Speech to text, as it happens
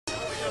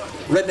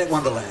Redneck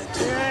Wonderland.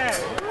 Yeah.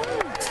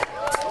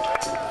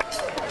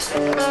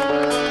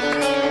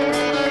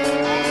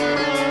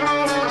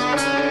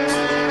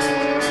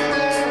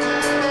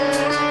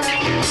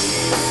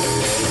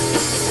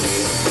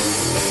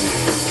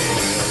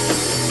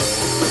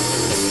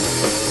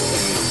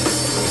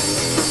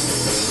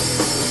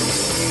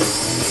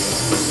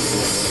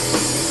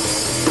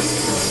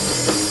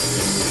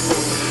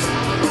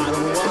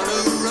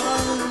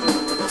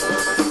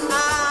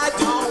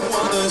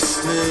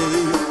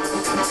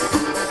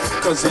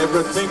 Cause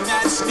everything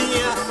that's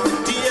near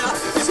and dear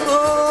is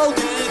old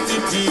and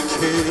in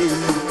decay.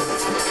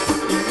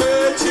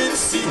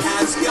 Emergency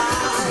has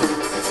gone,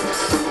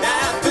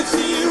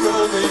 apathy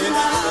rolling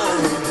on.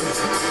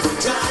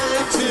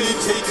 Time to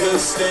take a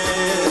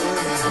stand.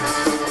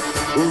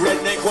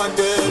 Redneck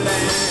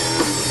Wonderland.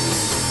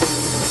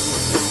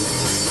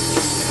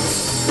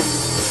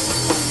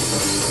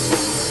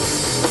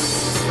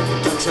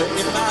 Gotcha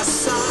in my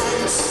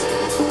sights,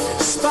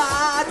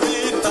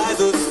 spotted by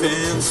the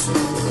fence.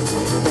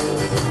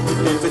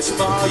 If it's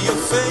far you're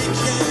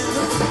faking,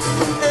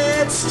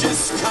 it's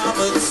just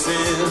common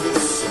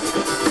sense.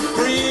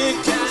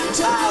 Brick and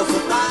tile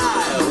for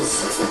miles,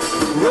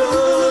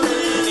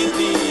 rolling in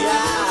the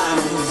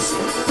eyes,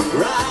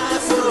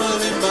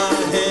 rifle in my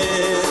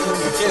hand.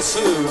 Guess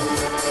who?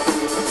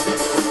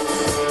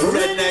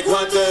 Redneck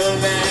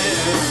Wonderland.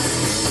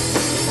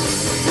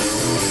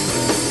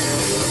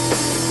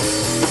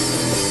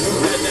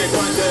 Redneck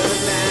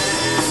Wonderland.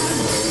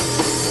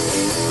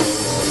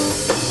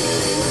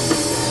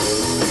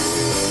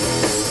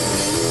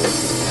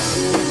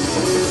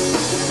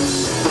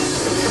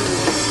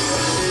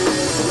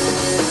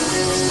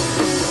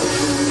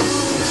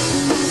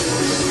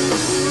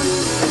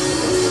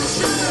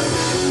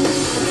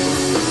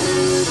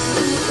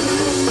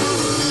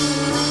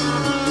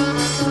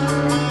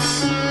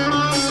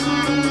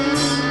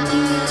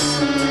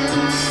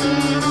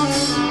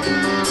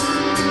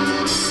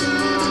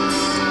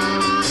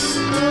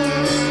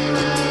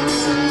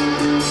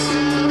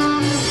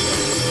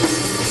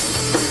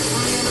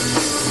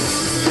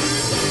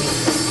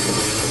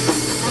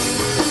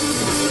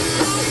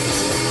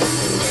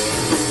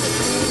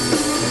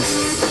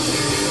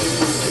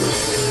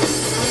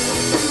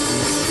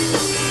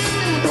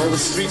 The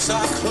streets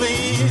are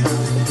clean,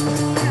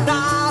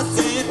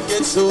 nothing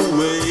gets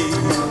away.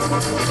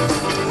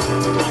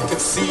 I can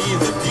see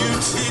the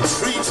beauty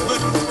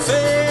treatment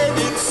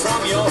fading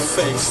from your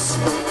face.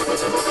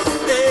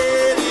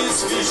 It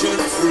is vision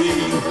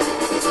free,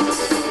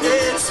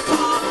 it's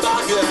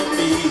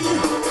monogamy,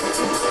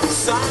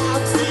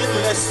 something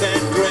less than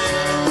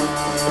grand.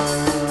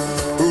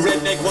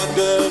 Redneck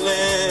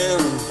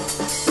Wonderland,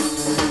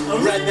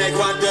 Redneck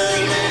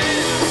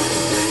Wonderland.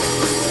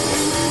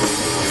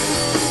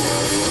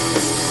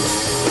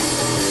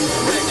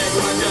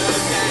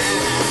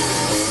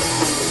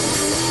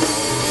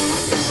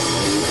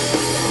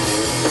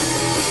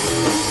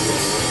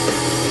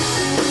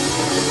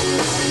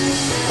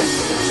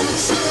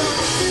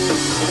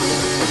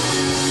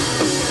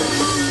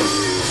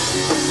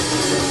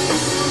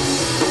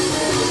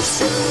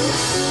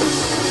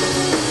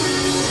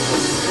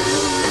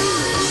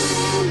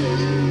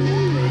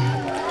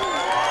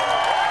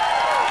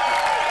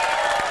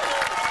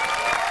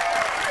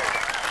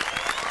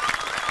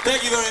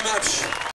 Thank you very much.